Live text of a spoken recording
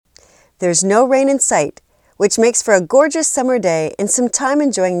There's no rain in sight, which makes for a gorgeous summer day and some time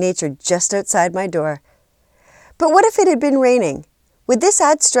enjoying nature just outside my door. But what if it had been raining? Would this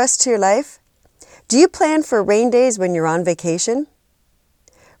add stress to your life? Do you plan for rain days when you're on vacation?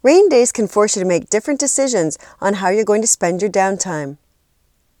 Rain days can force you to make different decisions on how you're going to spend your downtime.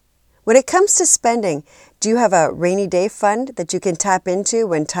 When it comes to spending, do you have a rainy day fund that you can tap into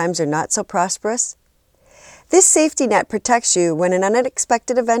when times are not so prosperous? This safety net protects you when an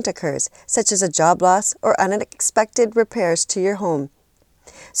unexpected event occurs, such as a job loss or unexpected repairs to your home.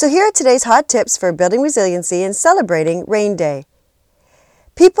 So here are today's hot tips for building resiliency and celebrating Rain Day.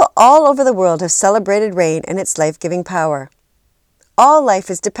 People all over the world have celebrated rain and its life-giving power. All life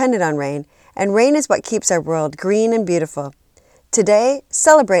is dependent on rain, and rain is what keeps our world green and beautiful. Today,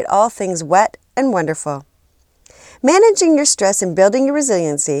 celebrate all things wet and wonderful. Managing your stress and building your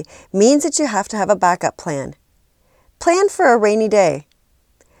resiliency means that you have to have a backup plan. Plan for a rainy day.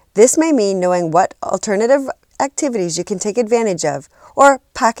 This may mean knowing what alternative activities you can take advantage of, or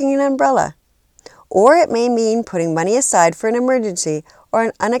packing an umbrella. Or it may mean putting money aside for an emergency or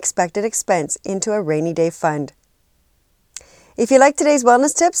an unexpected expense into a rainy day fund. If you like today's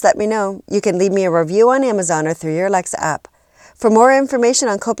wellness tips, let me know. You can leave me a review on Amazon or through your Alexa app. For more information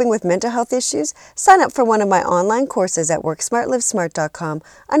on coping with mental health issues, sign up for one of my online courses at WorkSmartLivesmart.com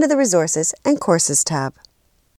under the Resources and Courses tab.